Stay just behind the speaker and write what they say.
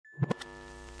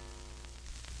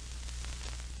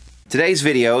Today's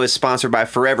video is sponsored by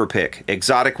Forever Pick,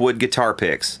 exotic wood guitar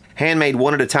picks. Handmade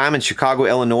one at a time in Chicago,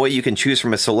 Illinois, you can choose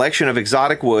from a selection of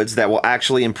exotic woods that will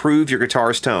actually improve your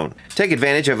guitar's tone. Take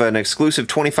advantage of an exclusive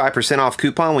 25% off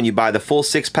coupon when you buy the full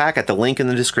 6-pack at the link in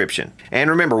the description. And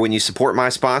remember, when you support my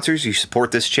sponsors, you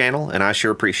support this channel, and I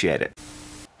sure appreciate it.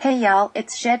 Hey y'all,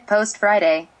 it's Shitpost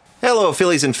Friday. Hello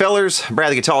fillies and fellers,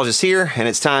 Brad the Guitologist here, and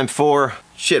it's time for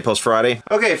Shitpost Friday.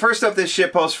 Okay, first up this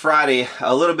Shitpost Friday,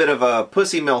 a little bit of a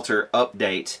Pussy Melter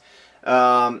update.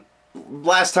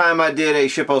 Last time I did a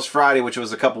Shitpost Friday, which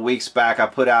was a couple weeks back, I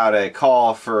put out a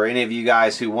call for any of you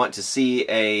guys who want to see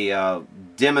a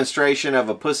demonstration of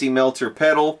a Pussy Melter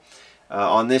pedal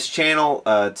on this channel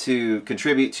to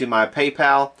contribute to my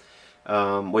PayPal,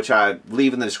 which I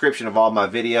leave in the description of all my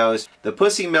videos. The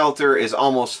Pussy Melter is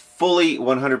almost fully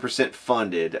 100%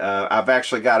 funded. I've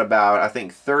actually got about, I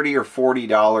think, $30 or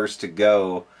 $40 to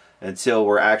go until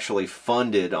we're actually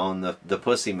funded on the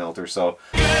Pussy Melter. So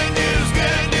good news,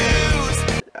 good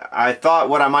news. I thought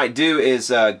what I might do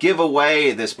is give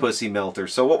away this Pussy Melter.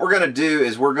 So what we're going to do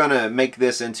is we're going to make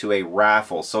this into a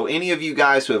raffle. So any of you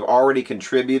guys who have already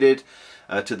contributed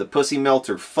to the Pussy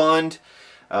Melter fund,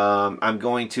 I'm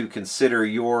going to consider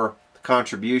your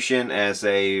contribution as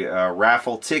a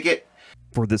raffle ticket.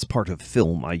 For this part of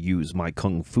film, I use my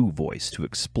kung fu voice to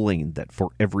explain that for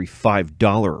every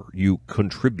 $5 you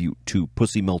contribute to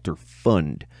Pussy Melter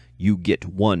Fund, you get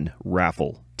one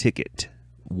raffle ticket.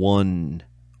 One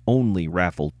only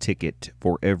raffle ticket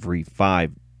for every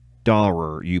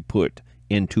 $5 you put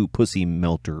into Pussy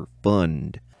Melter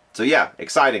Fund. So yeah,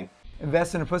 exciting.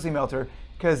 Invest in a Pussy Melter,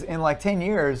 because in like 10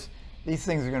 years, these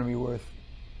things are going to be worth,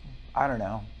 I don't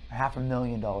know,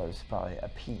 $500,000 probably a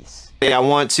piece. I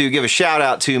want to give a shout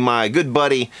out to my good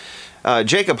buddy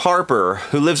Jacob Harper,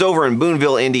 who lives over in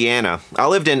Boonville, Indiana. I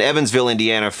lived in Evansville,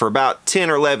 Indiana for about 10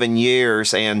 or 11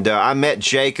 years, and I met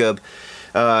Jacob.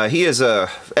 He is a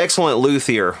excellent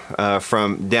luthier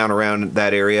from down around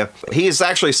that area. He has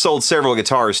actually sold several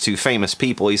guitars to famous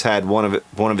people. He's had one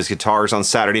of his guitars on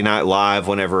Saturday Night Live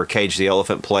whenever Cage the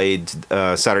Elephant played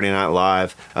Saturday Night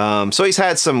Live. So he's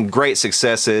had some great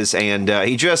successes, and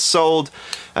he just sold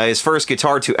his first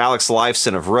guitar to Alex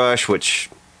Lifeson of Rush, which,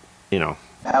 you know.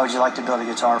 How would you like to build a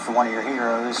guitar for one of your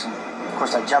heroes? And of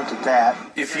course, I jumped at that.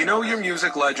 If you know your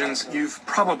music legends, you've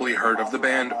probably heard of the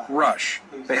band Rush.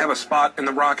 They have a spot in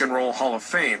the Rock and Roll Hall of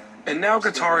Fame. And now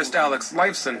guitarist Alex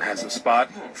Lifeson has a spot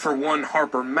for one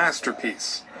Harper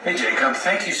masterpiece. Hey Jacob,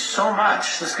 thank you so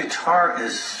much. This guitar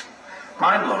is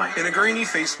mind-blowing. In a grainy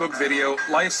Facebook video,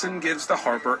 Lifeson gives the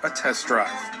Harper a test drive.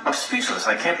 I'm speechless.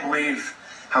 I can't believe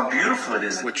how beautiful it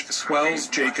is. Which swells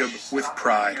Jacob with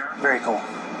pride. Very cool.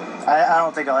 I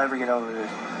don't think I'll ever get over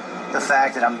the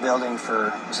fact that I'm building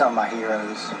for some of my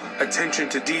heroes. Attention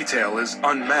to detail is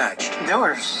unmatched. There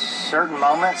were certain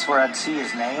moments where I'd see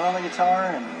his name on the guitar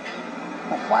and,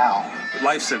 oh, wow.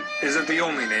 Lifeson isn't the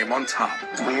only name on top.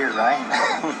 It's weird,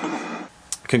 right?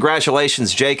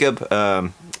 Congratulations, Jacob.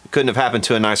 Couldn't have happened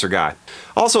to a nicer guy.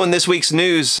 Also in this week's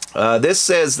news, this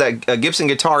says that Gibson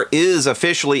Guitar is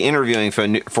officially interviewing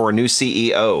for a new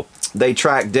CEO. They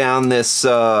tracked down this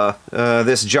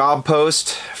this job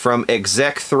post from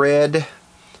exec thread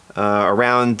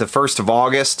around the 1st of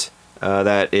August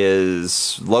that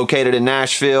is located in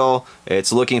Nashville.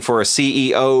 It's looking for a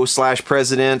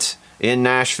CEO/president in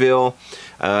Nashville,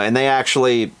 and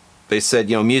they said,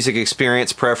 you know, music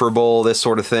experience preferable, this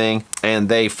sort of thing, and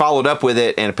they followed up with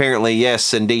it, and apparently,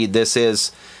 yes, indeed, this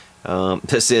is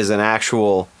an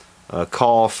actual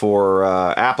call for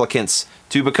applicants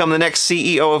to become the next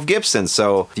CEO of Gibson.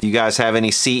 So if you guys have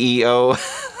any CEO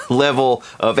level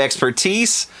of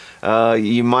expertise,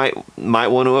 you might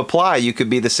want to apply. You could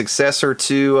be the successor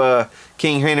to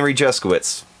King Henry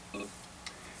Juskowitz.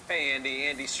 Hey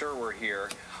Andy Serwer here.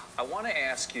 I want to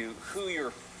ask you who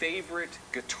your favorite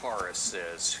guitarist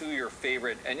is, who your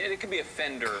favorite, and it could be a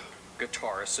Fender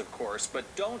guitarist, of course, but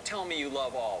don't tell me you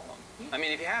love all of them. I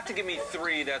mean, if you have to give me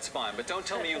 3, that's fine, but don't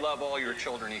tell me you love all your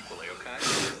children equally, okay?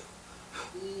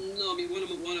 No, I mean,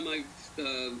 one of my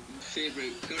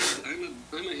favorite,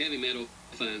 I'm a heavy metal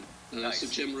fan. Nice. So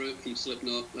Jim Root from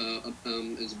Slipknot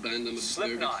is a band I'm a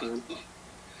very big fan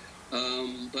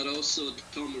of. But also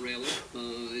Tom Morello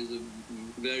is a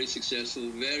very successful,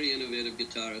 very innovative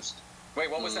guitarist. Wait,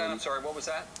 what was that? I'm sorry, what was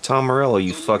that? Tom Morello,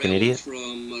 you Tom fucking Morello idiot.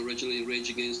 From originally Rage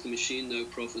Against the Machine, now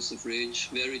Prophets of Rage.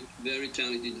 Very, very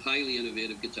talented, highly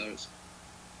innovative guitarist.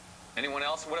 Anyone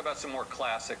else? What about some more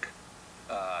classic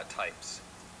types?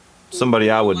 Somebody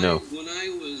I would know. When I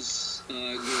was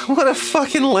what a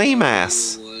fucking lame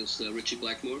ass. Was Richie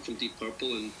Blackmore from Deep Purple,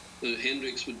 and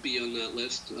Hendrix would be on that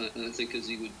list, I think, as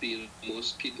he would be on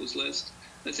most people's list.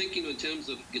 I think, in terms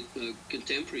of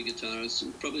contemporary guitarists,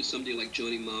 probably somebody like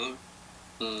Johnny Marr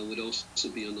would also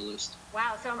be on the list.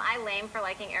 Wow, so am I lame for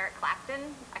liking Eric Clapton?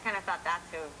 I kind of thought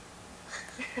that's who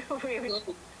we would...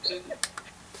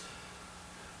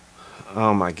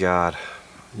 Oh my God.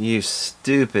 You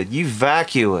stupid, you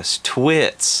vacuous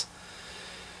twits.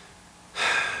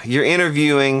 You're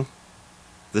interviewing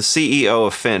the CEO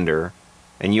of Fender,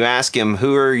 and you ask him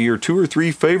who are your 2 or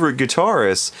 3 favorite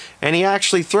guitarists, and he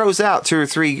actually throws out 2 or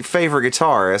 3 favorite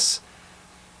guitarists,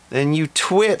 and you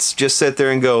twits just sit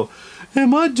there and go,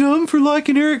 am I dumb for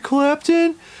liking Eric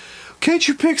Clapton? Can't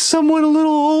you pick someone a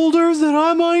little older that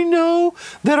I might know,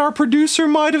 that our producer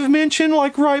might have mentioned,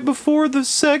 like right before the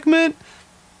segment?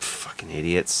 Fucking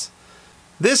idiots.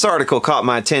 This article caught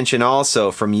my attention also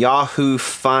from Yahoo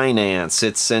Finance.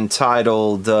 It's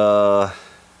entitled, The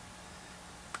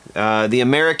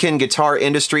American Guitar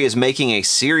Industry is Making a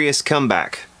Serious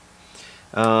Comeback.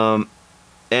 And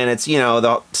it's, you know,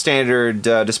 the standard,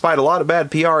 despite a lot of bad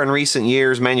PR in recent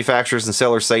years, manufacturers and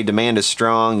sellers say demand is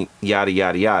strong, yada,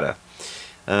 yada, yada.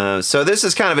 So this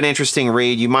is kind of an interesting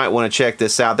read. You might want to check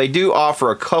this out. They do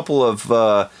offer a couple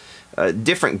of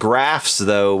different graphs,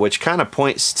 though, which kind of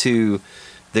points to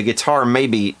the guitar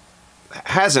maybe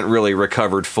hasn't really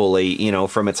recovered fully, you know,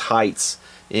 from its heights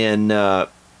in,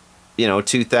 you know,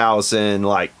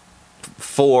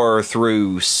 2004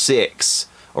 through 6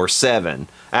 or 7.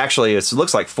 Actually, it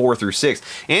looks like 4 through 6.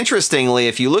 Interestingly,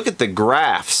 if you look at the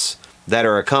graphs that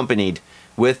are accompanied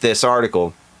with this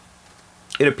article,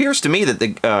 it appears to me that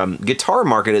the guitar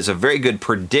market is a very good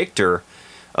predictor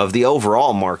of the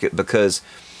overall market, because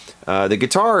the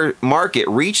guitar market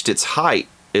reached its height,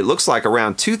 it looks like,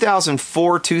 around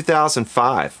 2004,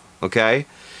 2005, okay?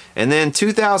 And then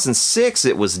 2006,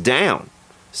 it was down.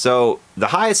 So the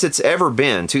highest it's ever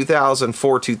been,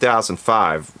 2004,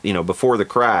 2005, you know, before the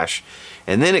crash.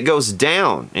 And then it goes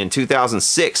down in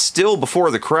 2006, still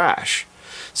before the crash.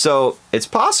 So it's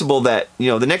possible that, you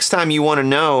know, the next time you want to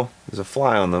know, there's a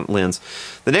fly on the lens,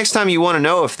 the next time you want to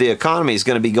know if the economy is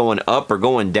going to be going up or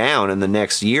going down in the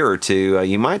next year or two,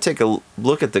 you might take a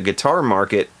look at the guitar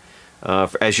market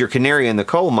as your canary in the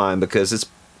coal mine, because it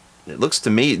looks to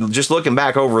me, just looking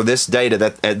back over this data,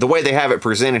 that the way they have it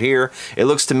presented here, it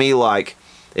looks to me like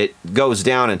it goes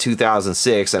down in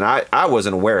 2006, and I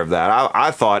wasn't aware of that.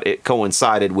 I thought it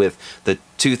coincided with the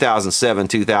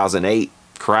 2007-2008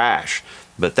 crash,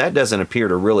 but that doesn't appear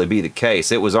to really be the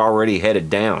case. It was already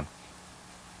headed down.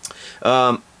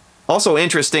 Also,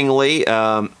 interestingly,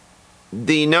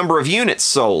 the number of units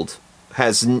sold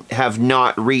have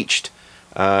not reached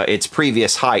its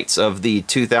previous heights of the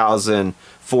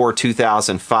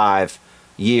 2004-2005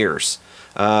 years.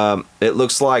 It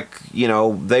looks like, you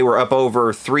know, they were up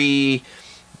over 3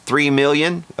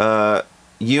 million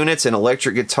units in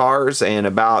electric guitars, and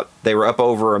they were up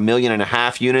over 1.5 million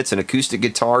units in acoustic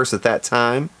guitars at that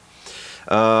time.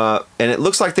 And it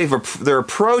looks like they're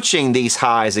approaching these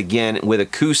highs again with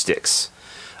acoustics,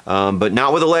 but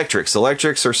not with electrics.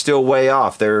 Electrics are still way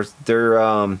off. They're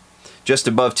just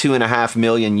above 2.5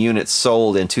 million units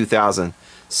sold in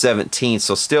 2017.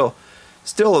 So still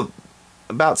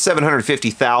about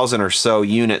 750,000 or so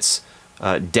units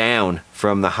down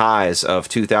from the highs of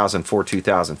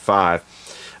 2004-2005.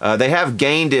 They have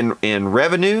gained in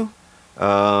revenue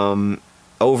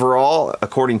overall,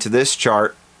 according to this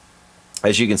chart.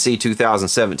 As you can see,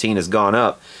 2017 has gone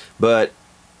up, but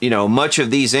you know, much of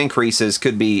these increases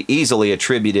could be easily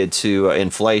attributed to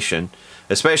inflation,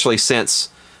 especially since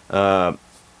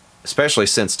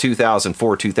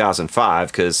 2004-2005,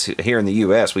 because here in the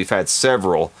U.S. we've had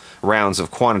several rounds of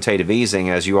quantitative easing,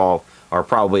 as you all are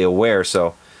probably aware.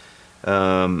 So,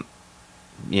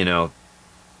 you know,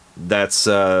 that's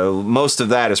most of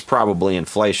that is probably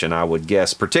inflation, I would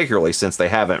guess, particularly since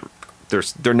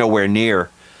they're nowhere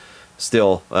near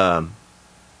still the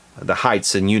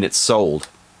heights in units sold.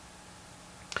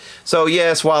 So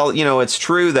yes, while, you know, it's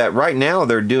true that right now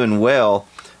they're doing well,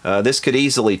 this could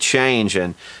easily change.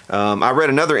 And I read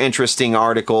another interesting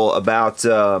article about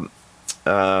the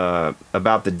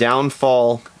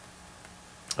downfall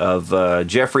of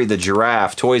Jeffrey the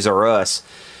Giraffe, Toys R Us.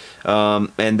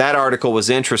 And that article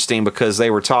was interesting because they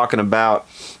were talking about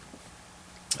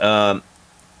how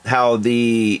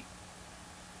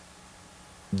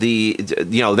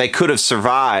you know, they could have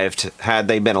survived had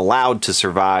they been allowed to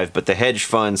survive, but the hedge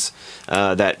funds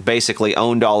that basically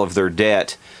owned all of their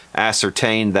debt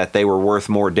ascertained that they were worth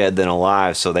more dead than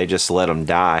alive, so they just let them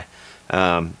die.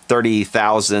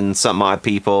 30,000 something odd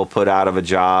people put out of a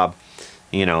job,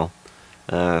 you know.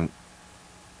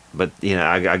 But you know,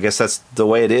 I guess that's the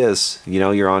way it is. You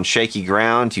know, you're on shaky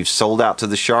ground. You've sold out to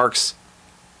the sharks,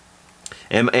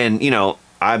 and you know,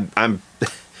 I'm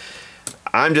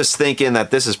just thinking that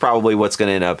this is probably what's going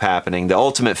to end up happening. The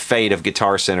ultimate fate of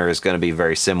Guitar Center is going to be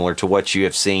very similar to what you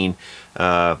have seen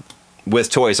with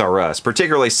Toys R Us,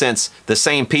 particularly since the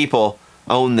same people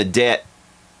own the debt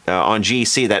on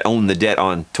GC that own the debt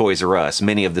on Toys R Us.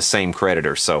 Many of the same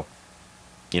creditors. So,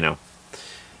 you know,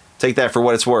 take that for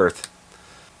what it's worth.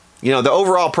 You know, the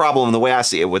overall problem, the way I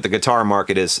see it with the guitar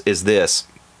market is this.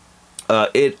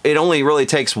 It only really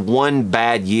takes one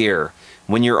bad year.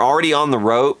 When you're already on the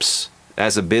ropes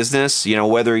as a business, you know,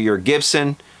 whether you're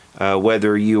Gibson,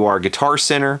 whether you are Guitar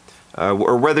Center,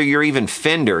 or whether you're even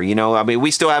Fender, you know, I mean, we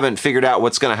still haven't figured out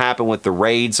what's going to happen with the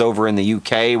raids over in the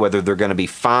UK, whether they're going to be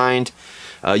fined.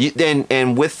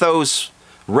 And with those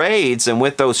raids and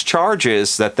with those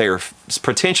charges that they're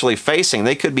potentially facing,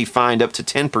 they could be fined up to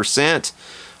 10%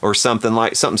 or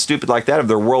something stupid like that of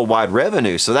their worldwide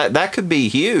revenue. So that could be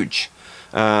huge.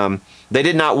 They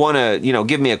did not want to, you know,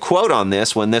 give me a quote on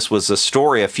this when this was a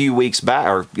story a few weeks back,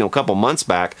 or you know, a couple months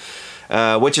back,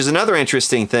 which is another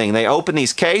interesting thing. They open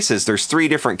these cases. There's 3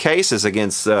 different cases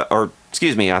against, or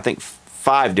excuse me, I think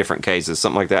 5 different cases,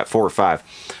 something like that, 4 or 5,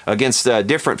 against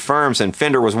different firms, and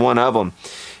Fender was one of them.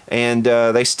 And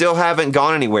they still haven't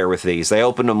gone anywhere with these. They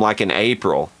opened them like in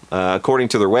April. According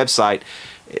to their website,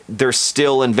 they're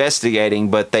still investigating,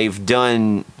 but they've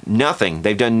done nothing.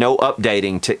 They've done no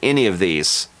updating to any of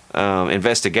these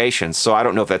investigations. So I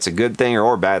don't know if that's a good thing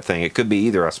or a bad thing. It could be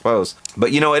either, I suppose.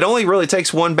 But, you know, it only really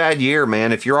takes one bad year,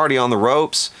 man. If you're already on the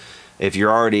ropes, if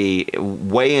you're already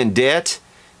way in debt,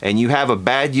 and you have a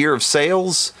bad year of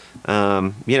sales,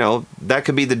 you know, that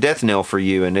could be the death knell for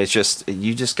you. And it's just,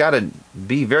 you just got to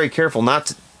be very careful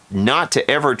not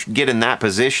to ever get in that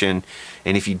position.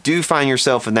 And if you do find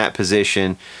yourself in that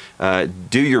position,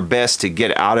 do your best to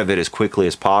get out of it as quickly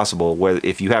as possible. Whether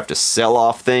if you have to sell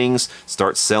off things,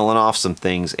 start selling off some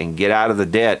things and get out of the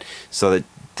debt so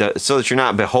that you're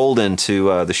not beholden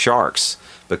to the sharks,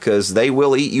 because they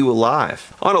will eat you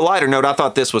alive. On a lighter note, I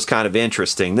thought this was kind of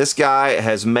interesting. This guy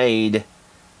has made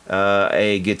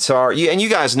a guitar, and you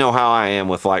guys know how I am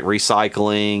with like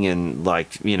recycling and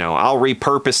like, you know, I'll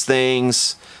repurpose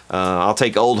things. I'll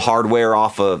take old hardware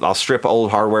I'll strip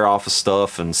old hardware off of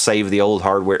stuff and save the old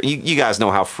hardware. You guys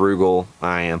know how frugal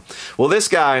I am. Well, this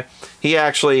guy, he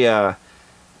actually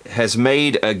has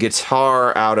made a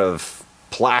guitar out of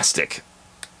plastic.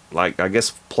 Like, I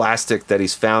guess plastic that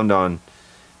he's found on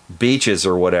beaches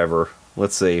or whatever.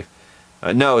 Let's see.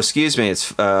 No, excuse me.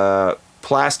 It's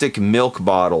plastic milk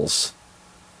bottles.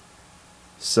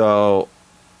 So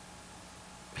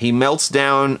he melts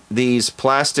down these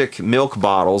plastic milk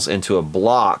bottles into a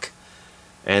block,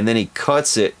 and then he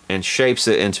cuts it and shapes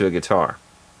it into a guitar.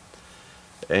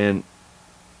 And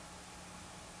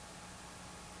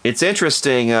it's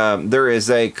interesting. There is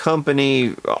a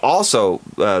company also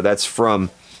that's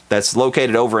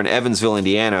located over in Evansville,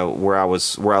 Indiana, where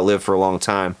I lived for a long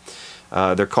time.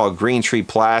 They're called Green Tree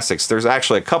Plastics. There's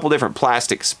actually a couple different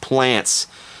plastics plants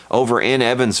over in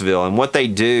Evansville, and what they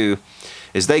do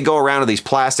is they go around to these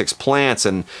plastics plants,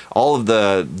 and all of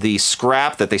the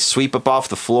scrap that they sweep up off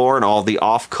the floor and all the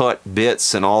off-cut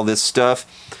bits and all this stuff,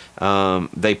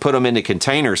 they put them into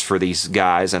containers for these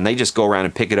guys, and they just go around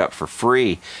and pick it up for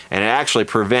free. And it actually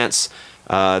prevents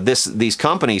these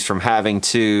companies from having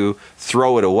to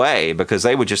throw it away, because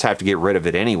they would just have to get rid of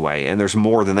it anyway, and there's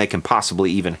more than they can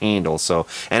possibly even handle. So,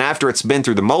 and after it's been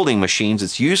through the molding machines,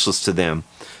 it's useless to them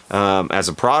as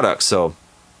a product. So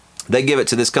they give it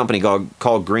to this company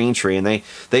called Green Tree, and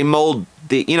they mold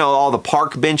the, you know, all the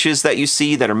park benches that you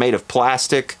see that are made of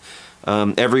plastic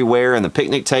everywhere, and the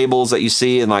picnic tables that you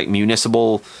see in like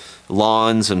municipal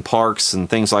lawns and parks and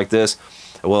things like this.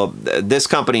 Well, this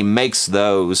company makes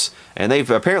those, and they've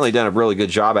apparently done a really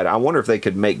good job at it. I wonder if they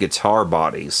could make guitar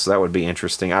bodies. That would be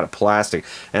interesting, out of plastic.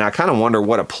 And I kind of wonder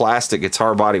what a plastic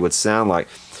guitar body would sound like.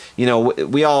 You know,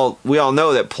 we all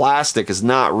know that plastic is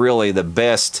not really the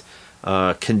best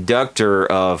conductor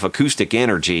of acoustic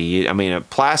energy. I mean,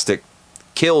 plastic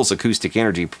kills acoustic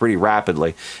energy pretty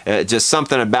rapidly. Just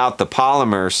something about the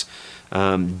polymers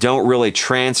don't really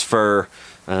transfer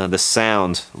the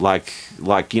sound like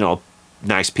you know,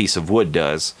 nice piece of wood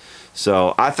does.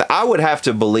 So I would have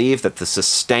to believe that the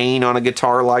sustain on a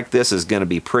guitar like this is going to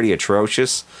be pretty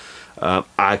atrocious.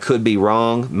 I could be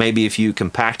wrong. Maybe if you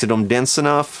compacted them dense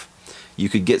enough, you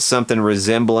could get something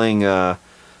resembling the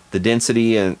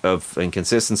density and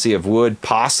consistency of wood.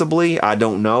 Possibly, I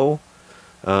don't know.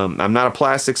 I'm not a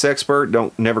plastics expert.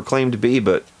 Never claim to be,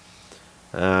 but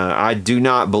I do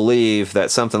not believe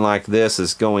that something like this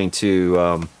is going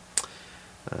to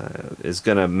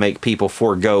make people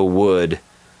forego wood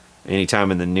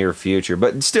anytime in the near future.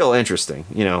 But it's still interesting,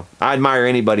 you know. I admire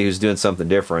anybody who's doing something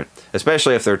different,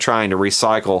 especially if they're trying to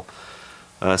recycle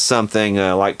something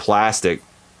like plastic,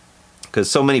 because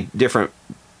so many different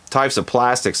types of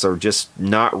plastics are just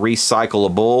not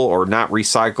recyclable or not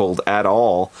recycled at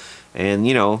all. And,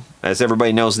 you know, as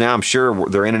everybody knows now, I'm sure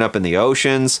they're ending up in the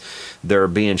oceans. They're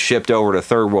being shipped over to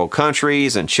third world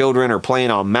countries, and children are playing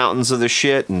on mountains of the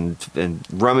shit and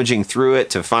rummaging through it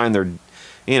to find their,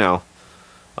 you know,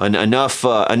 enough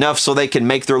so they can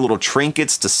make their little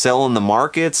trinkets to sell in the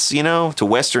markets, you know, to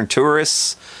Western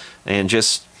tourists, and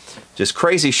just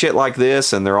crazy shit like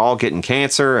this. And they're all getting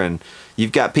cancer. And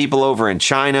you've got people over in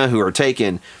China who are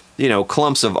taking, you know,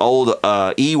 clumps of old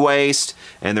e-waste,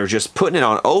 and they're just putting it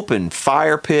on open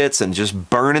fire pits and just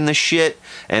burning the shit,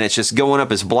 and it's just going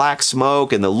up as black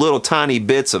smoke, and the little tiny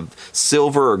bits of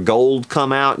silver or gold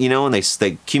come out, you know, and they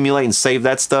accumulate and save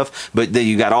that stuff. But then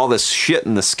you got all this shit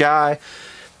in the sky.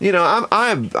 You know,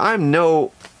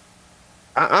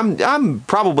 I'm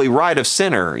probably right of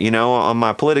center, you know, on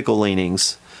my political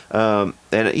leanings, and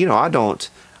you know,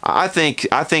 I think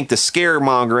the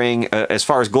scaremongering as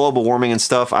far as global warming and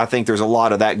stuff, I think there's a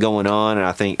lot of that going on, and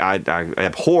I think I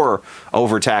abhor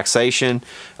overtaxation.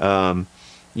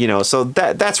 You know, so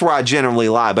that's where I generally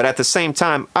lie. But at the same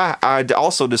time, I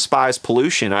also despise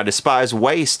pollution. I despise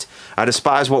waste. I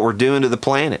despise what we're doing to the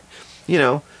planet. You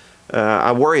know,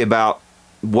 I worry about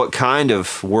what kind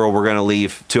of world we're going to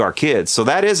leave to our kids. So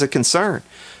that is a concern.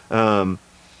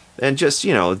 And just,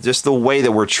 you know, just the way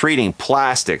that we're treating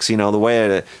plastics, you know, the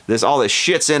way that all this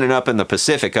shit's ending up in the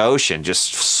Pacific Ocean,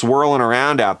 just swirling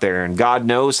around out there, and God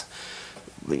knows,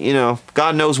 you know,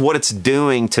 God knows what it's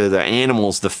doing to the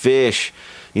animals, the fish,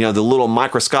 you know, the little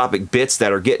microscopic bits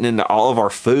that are getting into all of our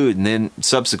food and then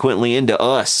subsequently into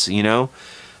us, you know.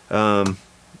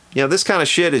 You know, this kind of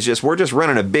shit is just, we're just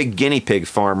running a big guinea pig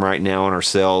farm right now on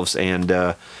ourselves, and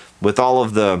with all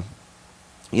of the,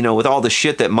 you know, with all the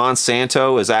shit that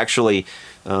Monsanto is actually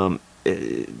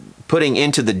putting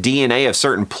into the DNA of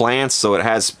certain plants, so it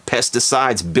has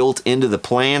pesticides built into the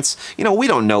plants. You know, we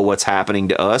don't know what's happening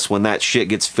to us when that shit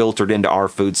gets filtered into our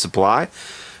food supply.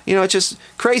 You know, it's just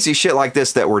crazy shit like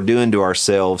this that we're doing to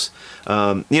ourselves. You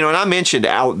know, and I mentioned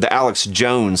the Alex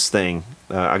Jones thing.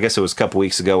 I guess it was a couple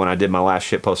weeks ago when I did my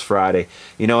last Shitpost Friday,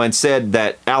 you know, and said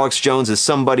that Alex Jones is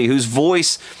somebody whose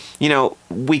voice, you know,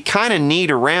 we kind of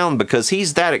need around, because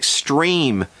he's that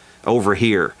extreme over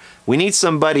here. We need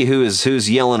somebody who's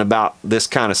yelling about this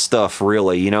kind of stuff,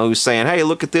 really, you know, who's saying, hey,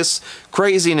 look at this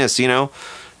craziness, you know.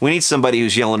 We need somebody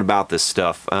who's yelling about this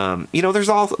stuff. You know, there's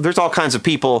all kinds of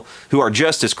people who are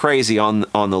just as crazy on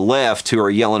the left who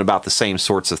are yelling about the same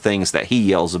sorts of things that he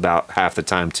yells about half the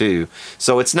time too.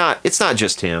 So it's not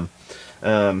just him.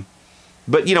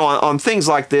 But you know, on things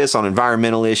like this, on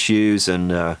environmental issues,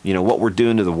 and you know, what we're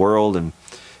doing to the world, and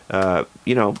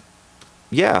you know,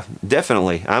 yeah,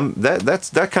 definitely.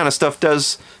 That kind of stuff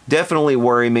does definitely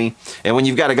worry me. And when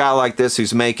you've got a guy like this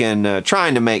who's making,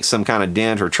 trying to make some kind of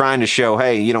dent, or trying to show,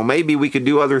 hey, you know, maybe we could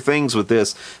do other things with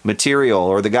this material,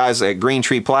 or the guys at Green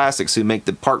Tree Plastics who make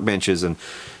the park benches and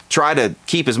try to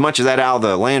keep as much of that out of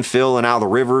the landfill and out of the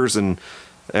rivers and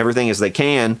everything as they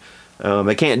can.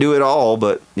 They can't do it all,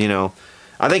 but you know,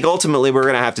 I think ultimately we're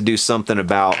going to have to do something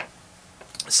about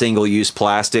single-use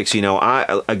plastics. You know,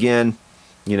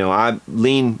 you know, I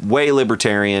lean way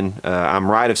libertarian. I'm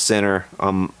right of center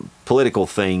on political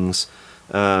things.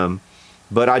 But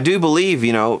I do believe,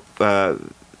 you know,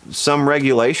 some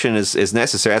regulation is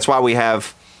necessary. That's why we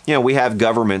have, you know, we have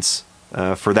governments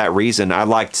for that reason. I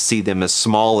like to see them as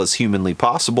small as humanly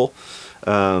possible.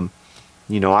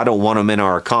 You know, I don't want them in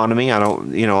our economy. I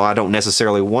don't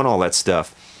necessarily want all that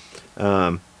stuff.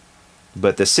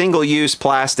 But the single-use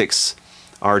plastics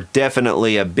are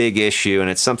definitely a big issue, and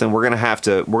it's something we're gonna have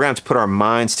to put our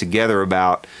minds together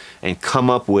about and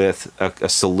come up with a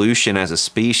solution as a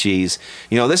species.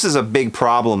 You know, this is a big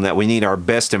problem that we need our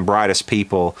best and brightest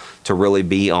people to really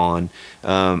be on.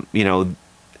 You know,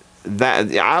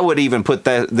 that I would even put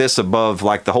this above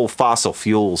like the whole fossil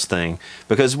fuels thing,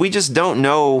 because we just don't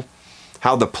know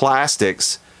how the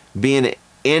plastics being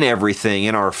in everything,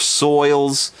 in our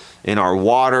soils, in our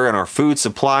water, and our food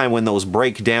supply, and when those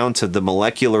break down to the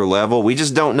molecular level, we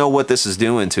just don't know what this is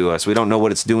doing to us. We don't know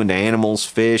what it's doing to animals,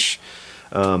 fish,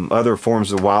 other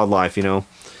forms of wildlife, you know.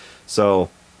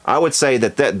 So I would say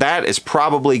that is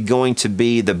probably going to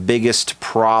be the biggest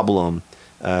problem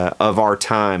of our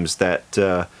times, that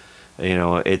you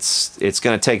know, it's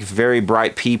going to take very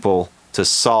bright people to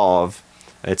solve.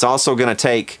 It's also going to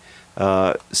take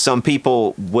some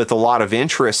people with a lot of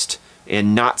interest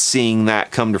in not seeing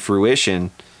that come to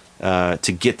fruition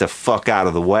to get the fuck out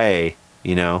of the way,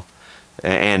 you know.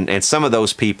 And some of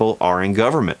those people are in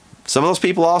government. Some of those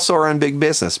people also are in big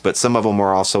business, but some of them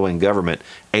are also in government,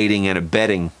 aiding and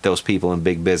abetting those people in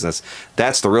big business.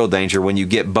 That's the real danger, when you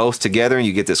get both together and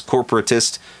you get this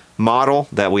corporatist model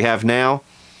that we have now.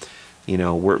 You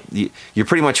know, you're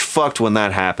pretty much fucked when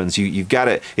that happens. You've got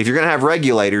to, if you're going to have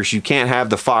regulators, you can't have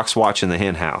the fox watching the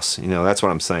hen house. You know, that's what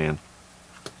I'm saying.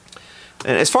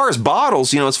 And as far as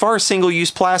bottles, you know, as far as single-use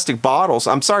plastic bottles,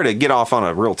 I'm sorry to get off on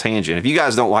a real tangent. If you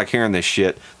guys don't like hearing this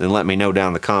shit, then let me know down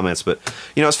in the comments. But,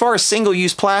 you know, as far as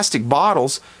single-use plastic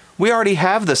bottles, we already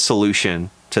have the solution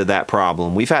to that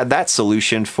problem. We've had that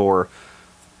solution for,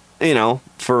 you know,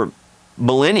 for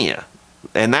millennia.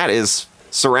 And that is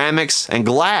ceramics and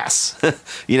glass.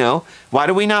 You know, why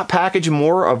do we not package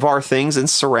more of our things in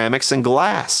ceramics and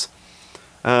glass?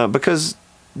 Because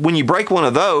when you break one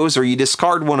of those or you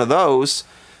discard one of those,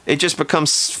 it just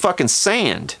becomes fucking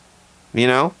sand, you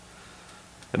know,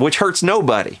 which hurts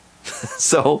nobody.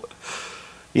 So,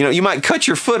 you know, you might cut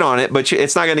your foot on it, but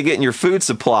it's not going to get in your food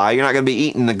supply. You're not going to be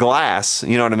eating the glass,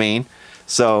 you know what I mean?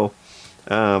 So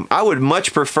I would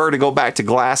much prefer to go back to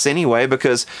glass anyway,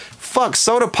 because fuck,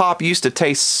 soda pop used to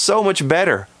taste so much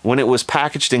better when it was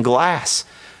packaged in glass.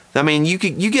 I mean, you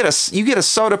get a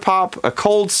soda pop, a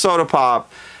cold soda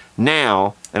pop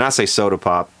now, and I say soda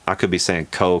pop, I could be saying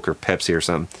Coke or Pepsi or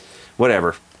something.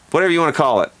 Whatever you want to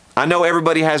call it. I know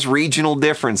everybody has regional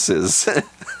differences.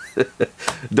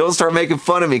 Don't start making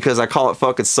fun of me because I call it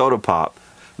fucking soda pop.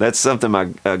 That's something my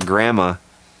grandma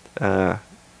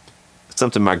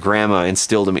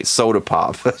instilled in me. Soda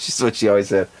pop. That's what she always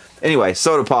said. Anyway,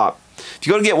 soda pop. If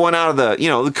you go to get one out of the, you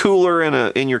know, the cooler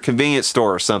in your convenience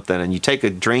store or something, and you take a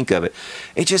drink of it,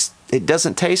 it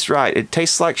doesn't taste right. It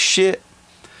tastes like shit.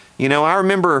 You know, I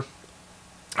remember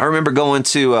going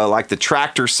to like the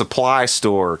Tractor Supply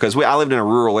store, because I lived in a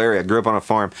rural area. I grew up on a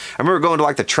farm. I remember going to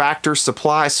like the Tractor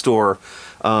Supply store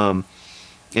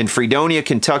in Fredonia,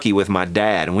 Kentucky with my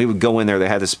dad, and we would go in there.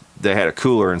 They had a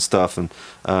cooler and stuff, and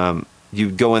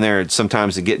you'd go in there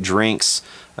sometimes to get drinks.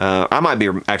 I might be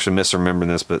actually misremembering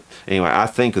this, but anyway, I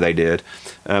think they did.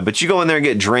 But you go in there and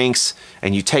get drinks,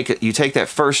 and you take that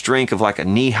first drink of like a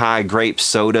knee-high grape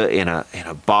soda in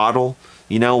a bottle.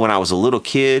 You know, when I was a little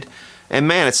kid, and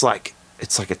man, it's like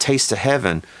a taste of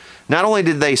heaven. Not only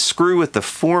did they screw with the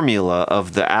formula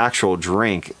of the actual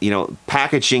drink, you know,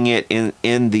 packaging it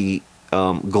in the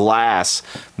glass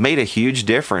made a huge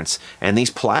difference, and these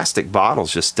plastic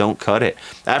bottles just don't cut it.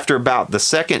 After about the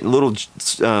second little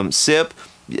sip,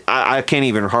 I can't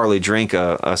even hardly drink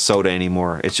a soda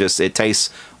anymore. It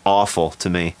tastes awful to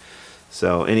me.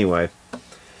 So anyway,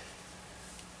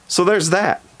 so there's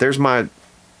that. There's my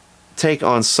take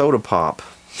on soda pop.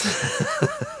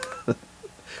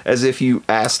 As if you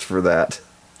asked for that.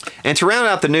 And to round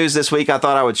out the news this week, I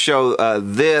thought I would show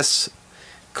this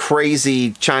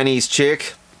crazy Chinese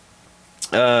chick.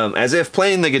 As if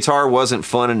playing the guitar wasn't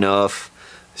fun enough,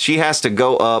 she has to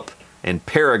go up and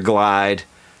paraglide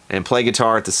and play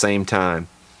guitar at the same time.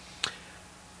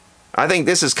 I think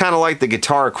this is kind of like the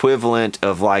guitar equivalent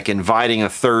of like inviting a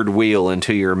third wheel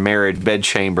into your marriage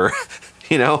bedchamber.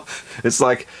 You know, it's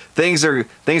like things are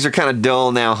kind of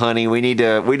dull now, honey. We need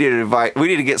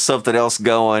to get something else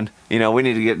going. You know, we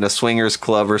need to get in a swingers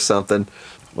club or something.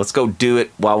 Let's go do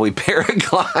it while we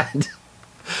paraglide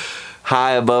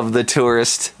high above the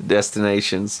tourist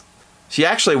destinations. She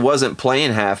actually wasn't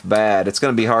playing half bad. It's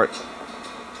going to be hard.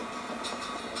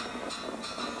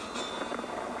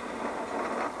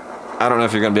 I don't know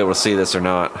if you're going to be able to see this or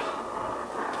not.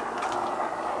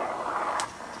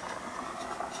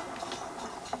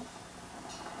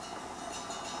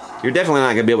 You're definitely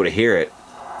not going to be able to hear it.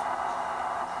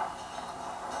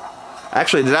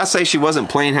 Actually, did I say she wasn't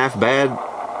playing half bad?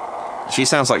 She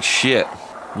sounds like shit.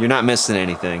 You're not missing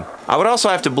anything. I would also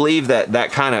have to believe that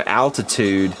that kind of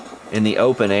altitude in the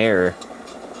open air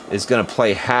is going to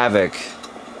play havoc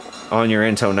on your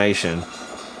intonation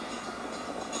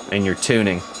and your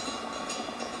tuning.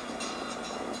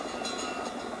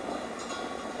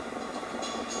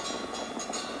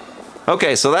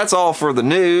 Okay, so that's all for the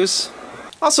news.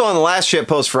 Also, on the last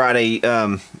Shitpost Friday,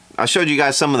 I showed you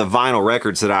guys some of the vinyl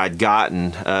records that I'd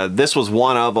gotten. This was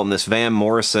one of them, this Van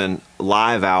Morrison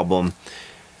live album.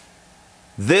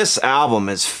 This album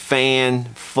is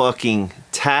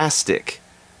fan-fucking-tastic.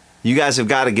 You guys have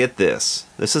got to get this.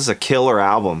 This is a killer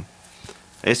album.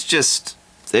 It's just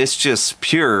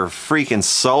pure freaking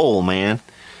soul, man.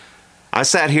 I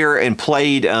sat here and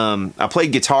played, I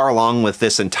played guitar along with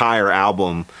this entire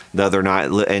album the other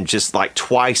night, and just like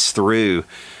twice through,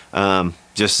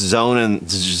 just zoning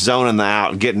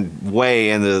out, getting way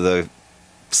into the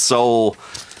soul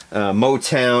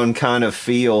Motown kind of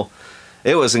feel.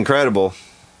 It was incredible.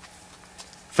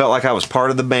 Felt like I was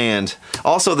part of the band.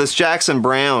 Also, this Jackson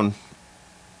Browne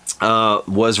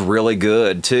was really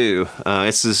good too.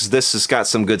 This has got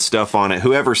some good stuff on it.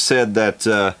 Whoever said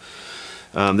that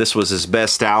this was his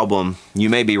best album, you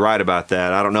may be right about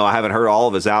that. I don't know. I haven't heard all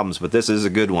of his albums, but this is a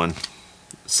good one.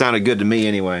 Sounded good to me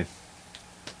anyway.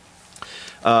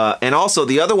 And also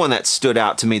the other one that stood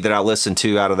out to me that I listened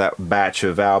to out of that batch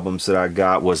of albums that I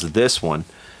got was this one.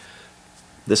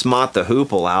 This Mott the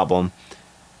Hoople album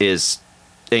is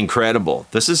incredible.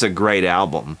 This is a great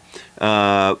album.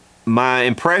 My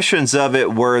impressions of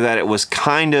it were that it was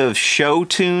kind of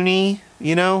show-tuney,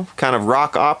 you know, kind of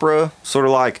rock opera, sort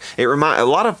of like a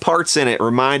lot of parts in it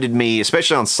reminded me,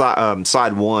 especially on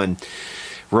side one,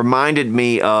 reminded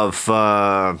me of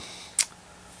oh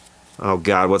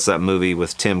God, what's that movie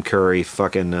with Tim Curry?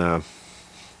 Fucking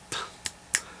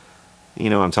you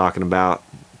know what I'm talking about.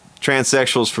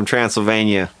 Transsexuals from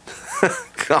Transylvania.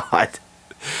 God.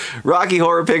 Rocky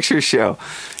Horror Picture Show.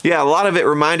 Yeah, a lot of it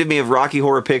reminded me of Rocky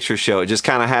Horror Picture Show. It just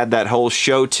kind of had that whole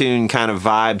show tune kind of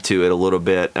vibe to it a little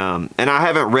bit. And I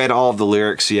haven't read all of the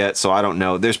lyrics yet, so I don't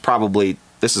know. This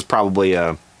is probably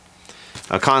a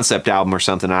concept album or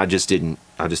something. I just didn't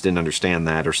understand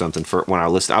that or something for when I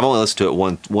listened. I've only listened to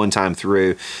it one time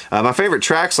through. My favorite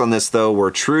tracks on this though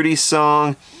were Trudy's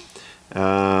song,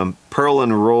 Pearl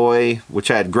and Roy, which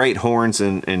had great horns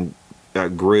and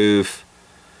groove.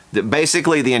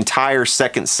 Basically, the entire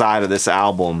second side of this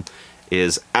album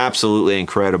is absolutely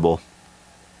incredible.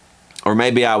 Or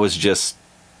maybe I was just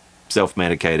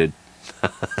self-medicated.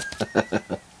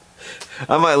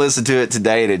 I might listen to it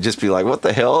today and it'd just be like, what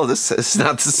the hell? This is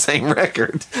not the same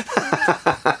record.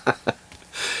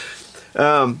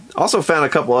 Also found a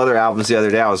couple other albums the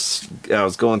other day. I was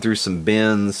going through some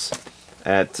bins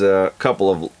at a couple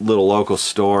of little local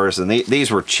stores, and these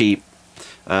were cheap.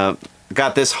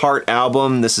 Got this Heart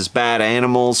album. This is Bad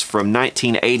Animals from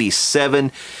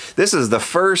 1987. This is the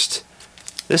first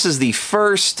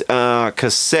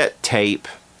cassette tape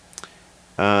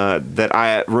that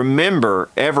I remember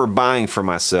ever buying for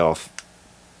myself.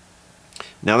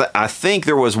 Now, I think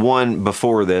there was one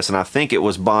before this, and I think it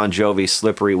was Bon Jovi's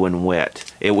Slippery When Wet.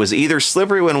 It was either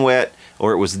Slippery When Wet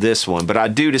or it was this one, but I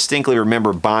do distinctly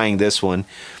remember buying this one.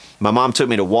 My mom took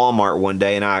me to Walmart one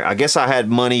day, and I guess I had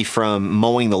money from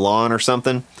mowing the lawn or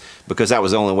something, because that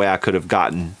was the only way I could have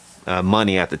gotten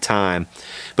money at the time.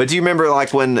 But do you remember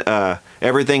like when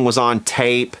everything was on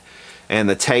tape, and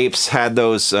the tapes had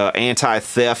those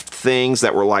anti-theft things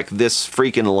that were like this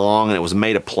freaking long, and it was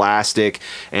made of plastic,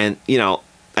 and you know,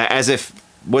 as if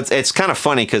it's kind of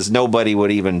funny because nobody would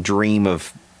even dream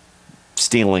of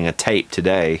stealing a tape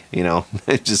today, you know.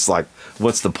 It's just like,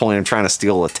 what's the point of trying to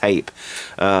steal a tape?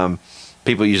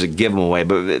 People usually give them away,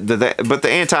 but the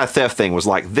anti-theft thing was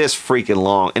like this freaking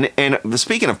long. And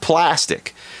speaking of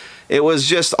plastic, it was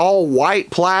just all white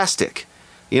plastic.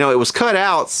 You know, it was cut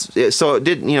out, so it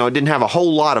didn't have a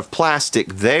whole lot of plastic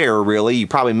there, really. You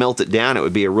probably melt it down, it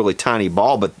would be a really tiny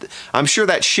ball, but I'm sure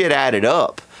that shit added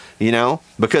up, you know?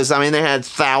 Because, I mean, they had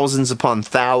thousands upon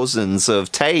thousands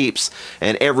of tapes,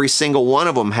 and every single one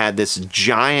of them had this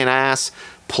giant-ass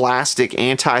plastic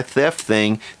anti-theft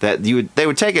thing that they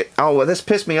would take it. Oh, well, this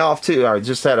pissed me off, too. I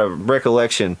just had a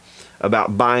recollection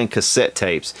about buying cassette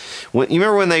tapes. You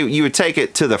remember when you would take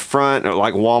it to the front, or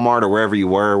like Walmart or wherever you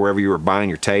were buying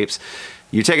your tapes,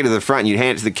 you take it to the front and you'd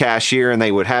hand it to the cashier, and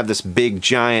they would have this big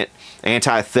giant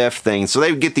anti-theft thing. So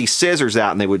they would get these scissors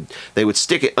out, and they would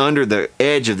stick it under the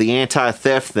edge of the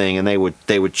anti-theft thing, and they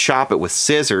would chop it with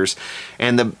scissors,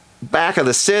 and the back of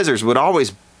the scissors would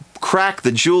always crack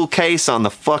the jewel case on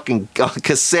the fucking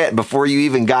cassette before you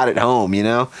even got it home, you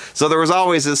know? So there was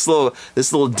always this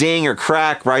little ding or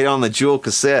crack right on the jewel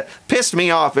cassette. Pissed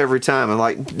me off every time. I'm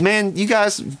like, man, you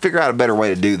guys figure out a better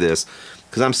way to do this,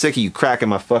 because I'm sick of you cracking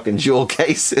my fucking jewel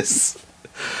cases.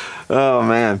 Oh,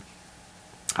 man.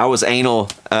 I was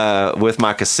anal with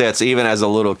my cassettes even as a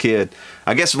little kid.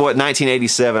 I guess, what,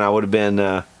 1987, I would have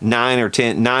been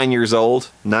 9 years old,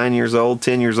 10 years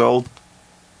old.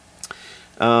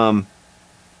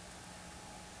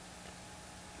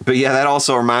 But yeah, that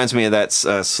also reminds me of that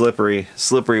Slippery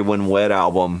When Wet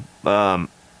album. I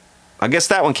guess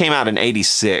that one came out in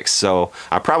 '86, so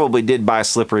I probably did buy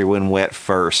Slippery When Wet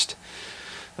first.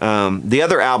 The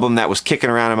other album that was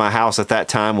kicking around in my house at that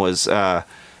time was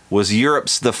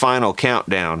Europe's The Final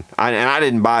Countdown. And I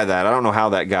didn't buy that. I don't know how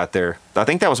that got there. I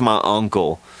think that was my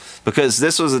uncle, because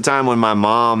this was the time when my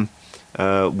mom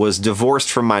was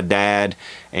divorced from my dad,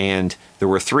 and there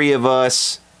were 3 of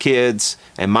us kids,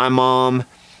 and my mom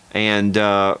and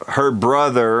her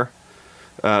brother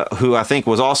who I think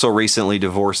was also recently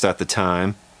divorced at the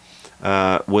time,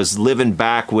 was living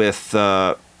back with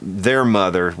their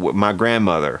mother, my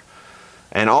grandmother.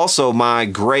 And also my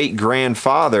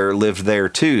great-grandfather lived there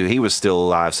too. He was still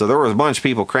alive. So there was a bunch of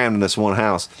people crammed in this one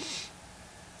house.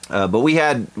 But we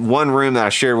had one room that I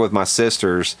shared with my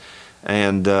sisters.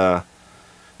 And,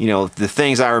 you know, the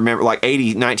things I remember, like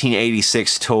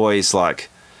 1986 toys, like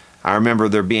I remember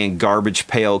there being Garbage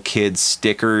Pail Kids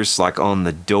stickers like on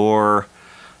the door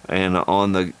and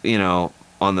on the, you know,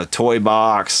 on the toy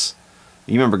box.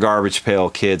 You remember Garbage Pail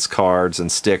Kids cards and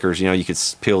stickers, you know, you could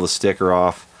peel the sticker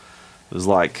off. It was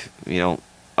like, you know,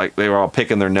 like they were all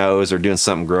picking their nose or doing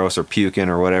something gross or puking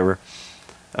or whatever.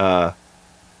 But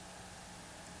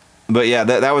yeah,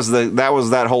 that was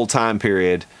that whole time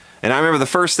period. And I remember the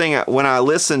first thing when I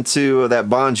listened to that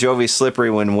Bon Jovi Slippery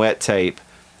When Wet tape.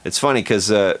 It's funny because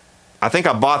I think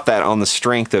I bought that on the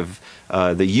strength of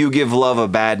the You Give Love a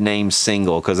Bad Name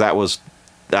single, because that was,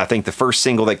 I think, the first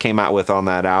single they came out with on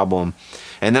that album.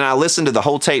 And then I listened to the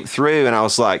whole tape through, and I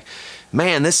was like,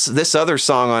 man, this other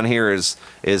song on here is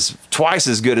twice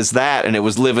as good as that, and it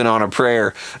was Living on a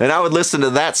Prayer. And I would listen to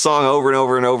that song over and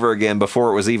over and over again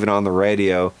before it was even on the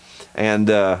radio. And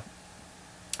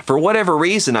for whatever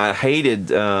reason, I hated,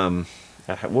 what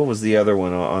was the other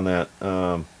one on that?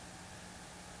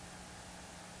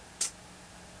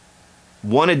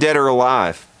 Wanted Dead or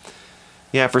Alive.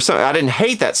 Yeah, for some, I didn't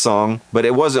hate that song, but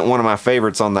it wasn't one of my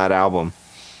favorites on that album.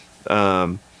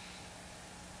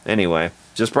 Anyway.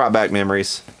 Just brought back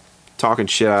memories. Talking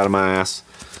shit out of my ass.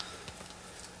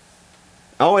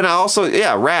 Oh, and I also,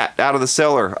 yeah, Rat, Out of the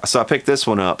Cellar. So I picked this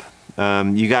one up.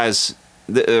 You guys,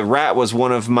 Rat was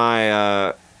one of my,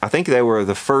 I think they were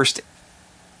the first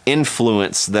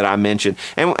influence that I mentioned.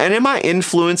 And in my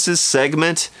influences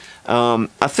segment, I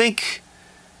think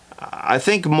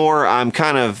more I'm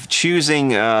kind of choosing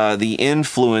the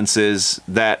influences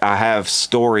that I have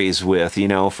stories with, you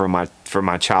know, from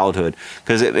my childhood,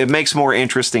 because it makes more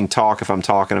interesting talk if I'm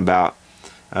talking about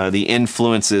the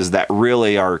influences that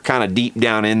really are kind of deep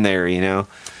down in there, you know,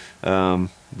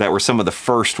 that were some of the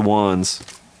first ones.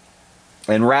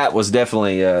 And Rat was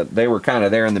definitely, they were kind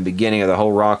of there in the beginning of the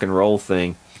whole rock and roll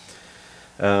thing.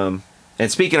 And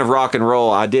speaking of rock and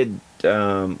roll, I did,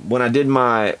 when I did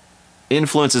my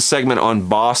influences segment on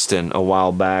Boston a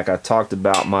while back, I talked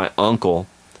about my uncle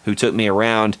who took me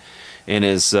around in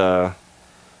his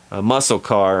muscle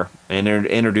car and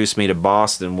introduced me to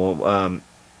Boston. Well,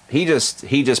 he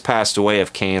just passed away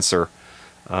of cancer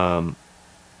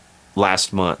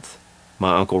last month.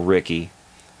 My uncle Ricky,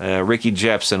 Ricky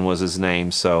Jepsen was his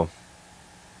name. So,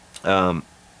 Uncle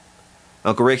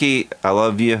Ricky, I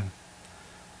love you.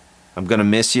 I'm gonna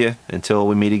miss you until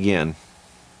we meet again.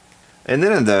 And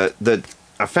then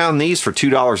I found these for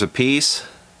 $2 a piece.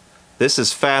 This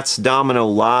is Fats Domino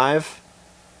Live,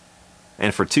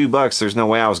 and for $2, there's no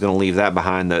way I was going to leave that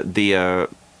behind. The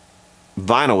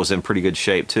vinyl was in pretty good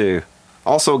shape too.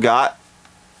 Also got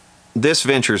this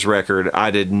Ventures record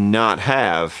I did not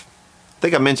have. I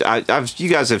think I mentioned, you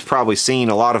guys have probably seen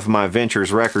a lot of my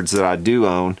Ventures records that I do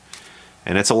own,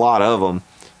 and it's a lot of them.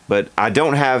 But I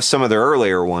don't have some of their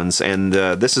earlier ones, and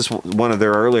this is one of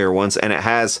their earlier ones, and it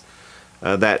has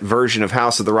that version of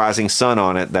House of the Rising Sun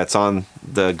on it that's on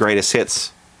the Greatest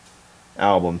Hits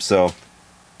album. So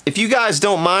if you guys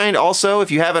don't mind, also, if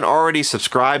you haven't already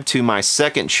subscribed to my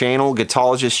second channel,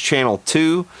 Guitologist Channel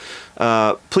 2,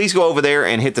 please go over there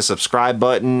and hit the subscribe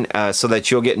button so that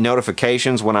you'll get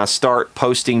notifications when I start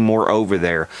posting more over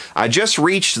there. I just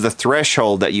reached the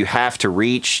threshold that you have to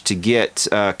reach to get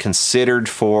considered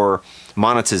for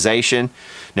monetization.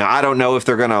 Now, I don't know if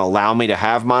they're going to allow me to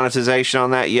have monetization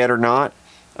on that yet or not.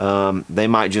 They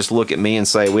might just look at me and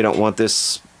say, we don't want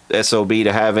this SOB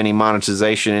to have any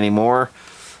monetization anymore,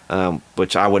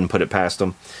 which I wouldn't put it past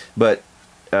them. But,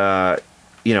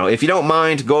 you know, if you don't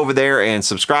mind, go over there and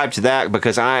subscribe to that,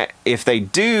 because if they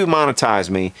do monetize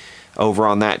me over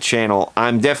on that channel,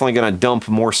 I'm definitely going to dump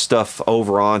more stuff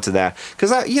over onto that.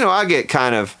 Because, I get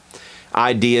kind of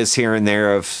ideas here and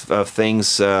there of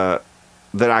things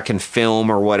that I can film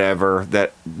or whatever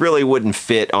that really wouldn't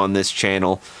fit on this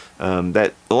channel,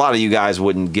 that a lot of you guys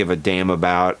wouldn't give a damn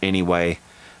about anyway.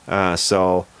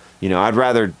 So, you know, I'd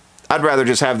rather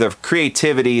just have the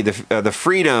creativity, the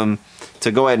freedom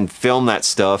to go ahead and film that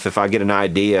stuff if I get an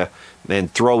idea and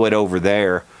throw it over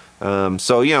there.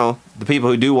 So, you know, the people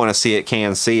who do want to see it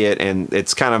can see it, and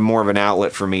it's kind of more of an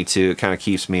outlet for me too. It kind of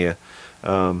keeps me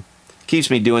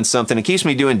doing something. It keeps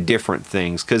me doing different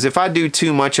things, because if I do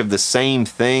too much of the same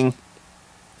thing,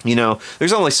 you know,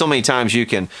 there's only so many times you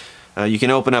can you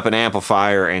can open up an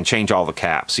amplifier and change all the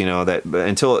caps, you know,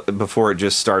 before it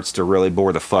just starts to really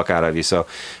bore the fuck out of you. So,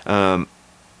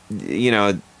 you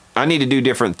know, I need to do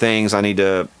different things. I need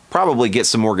to probably get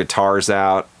some more guitars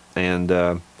out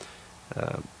and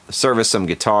service some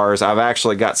guitars. I've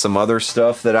actually got some other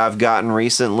stuff that I've gotten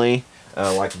recently,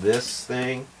 like this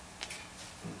thing.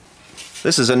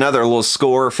 This is another little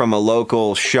score from a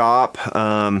local shop,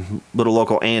 little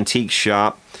local antique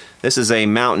shop. This is a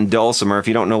mountain dulcimer. If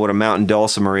you don't know what a mountain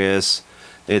dulcimer is,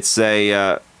 it's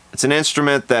an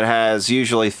instrument that has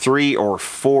usually 3 or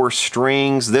 4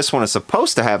 strings. This one is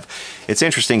supposed to have, it's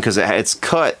interesting because it's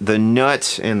cut, the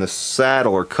nut and the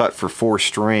saddle are cut for 4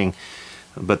 string,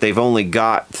 but they've only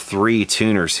got 3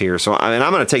 tuners here. So I'm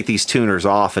going to take these tuners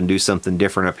off and do something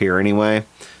different up here anyway.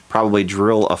 Probably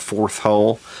drill a 4th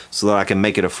hole so that I can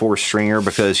make it a 4 stringer,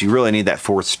 because you really need that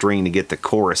 4th string to get the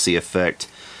chorusy effect.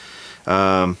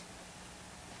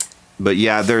 But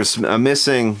yeah, there's a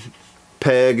missing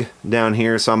peg down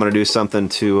here, so I'm going to do something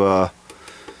to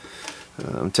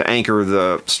anchor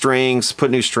the strings,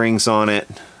 put new strings on it.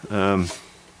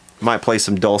 Might play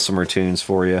some dulcimer tunes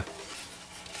for you.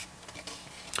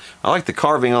 I like the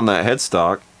carving on that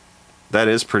headstock. That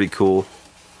is pretty cool.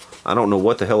 I don't know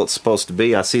what the hell it's supposed to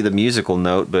be. I see the musical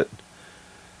note, but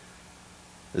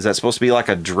is that supposed to be like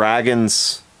a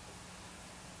dragon's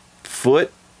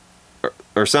foot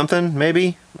or something,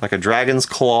 maybe? Like a dragon's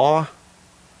claw?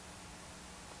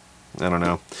 I don't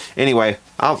know. Anyway,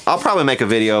 I'll probably make a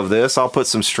video of this. I'll put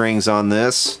some strings on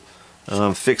this,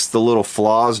 fix the little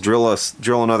flaws, drill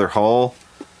another hole,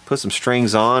 put some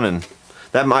strings on, and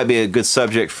that might be a good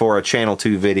subject for a Channel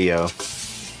 2 video.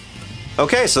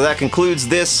 Okay, so that concludes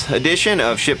this edition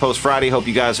of Shitpost Friday. Hope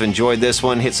you guys have enjoyed this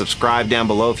one. Hit subscribe down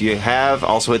below if you have.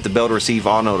 Also hit the bell to receive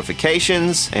all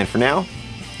notifications. And for now,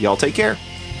 y'all take care.